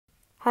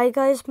Hi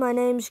guys, my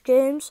name's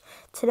James.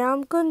 Today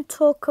I'm going to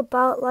talk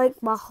about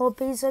my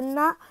hobbies and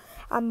that,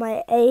 and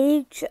my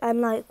age,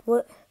 and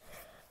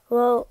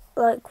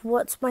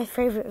what's my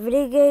favorite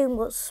video game,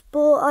 what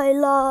sport I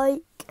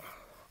like,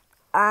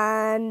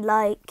 and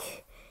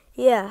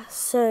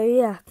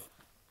So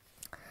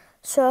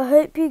I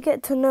hope you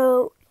get to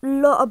know a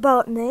lot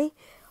about me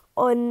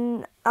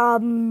on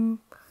our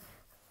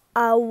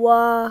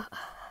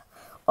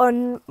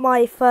on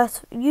my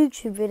first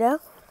YouTube video.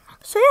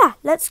 So yeah,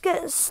 let's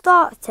get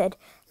started.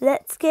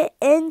 Let's get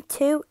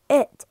into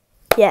it.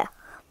 Yeah.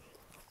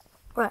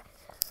 Right.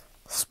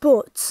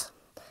 Sports.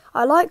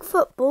 I like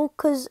football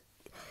because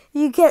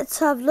you get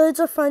to have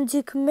loads of friends.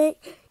 You can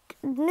make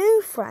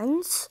new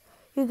friends.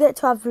 You get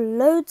to have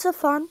loads of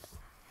fun.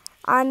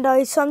 And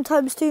I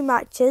sometimes do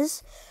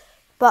matches.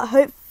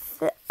 I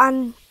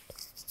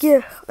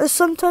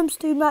sometimes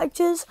do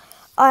matches.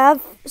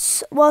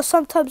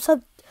 Sometimes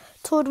have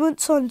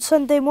tournaments on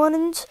Sunday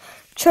mornings.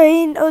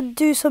 Train or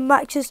do some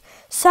matches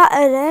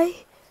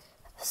Saturdays.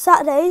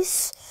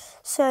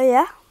 So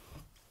yeah,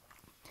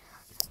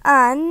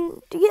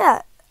 and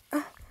yeah,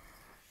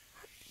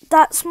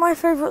 that's my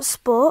favourite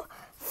sport.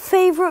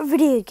 Favourite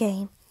video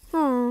game?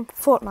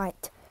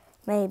 Fortnite,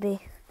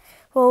 maybe.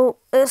 Well,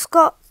 it's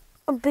got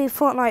to be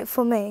Fortnite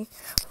for me.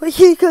 Well,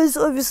 you guys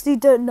obviously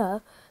don't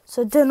know,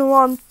 so don't know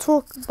what I'm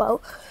talking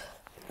about.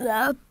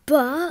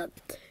 But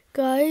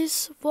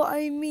guys, what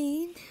I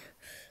mean.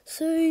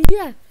 So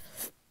yeah.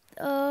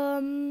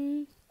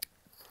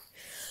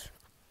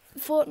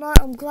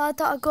 Fortnite, I'm glad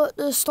that I got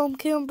the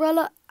Stormkey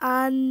umbrella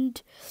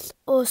and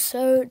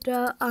also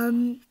the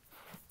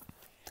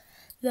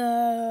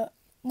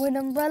Wind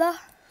umbrella.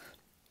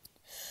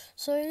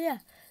 So yeah,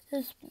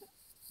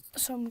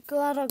 so I'm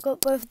glad I got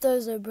both of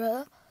those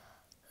umbrellas.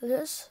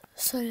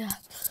 So yeah,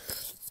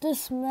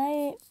 this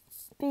may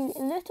be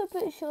a little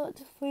bit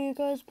short for you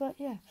guys, but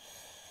yeah,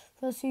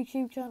 first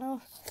YouTube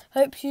channel.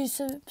 Hope you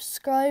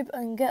subscribe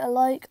and get a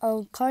like.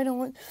 I kind of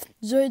want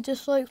 0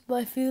 dislikes,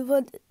 but if you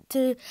want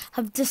to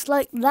have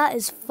dislike, that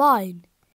is fine.